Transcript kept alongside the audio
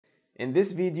In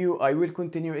this video, I will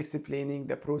continue explaining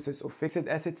the process of fixed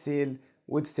asset sale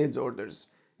with sales orders.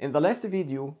 In the last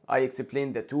video, I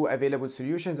explained the two available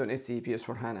solutions on SAP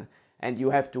S4HANA, and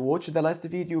you have to watch the last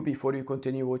video before you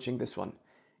continue watching this one.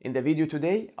 In the video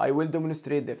today, I will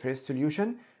demonstrate the first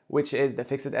solution, which is the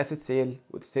fixed asset sale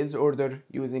with sales order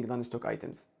using non-stock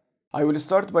items. I will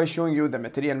start by showing you the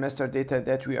material master data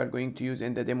that we are going to use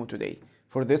in the demo today.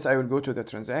 For this, I will go to the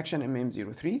transaction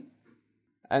MM03,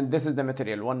 and this is the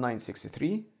material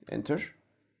 1963, enter.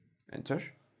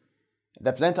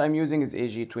 The plant I'm using is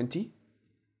AG20.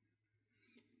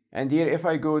 And here, if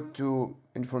I go to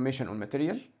information on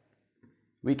material,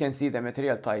 we can see the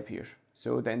material type here.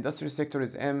 So the industry sector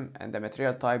is M and the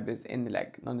material type is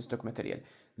NLAG, non-stock material.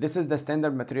 This is the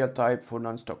standard material type for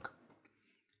non-stock.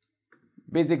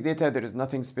 Basic data, there is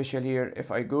nothing special here.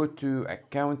 If I go to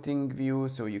accounting view,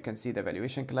 so you can see the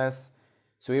valuation class.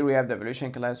 So here we have the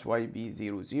valuation class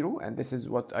YB00, and this is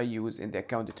what I use in the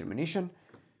account determination.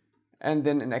 And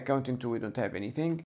then in accounting 2, we don't have anything.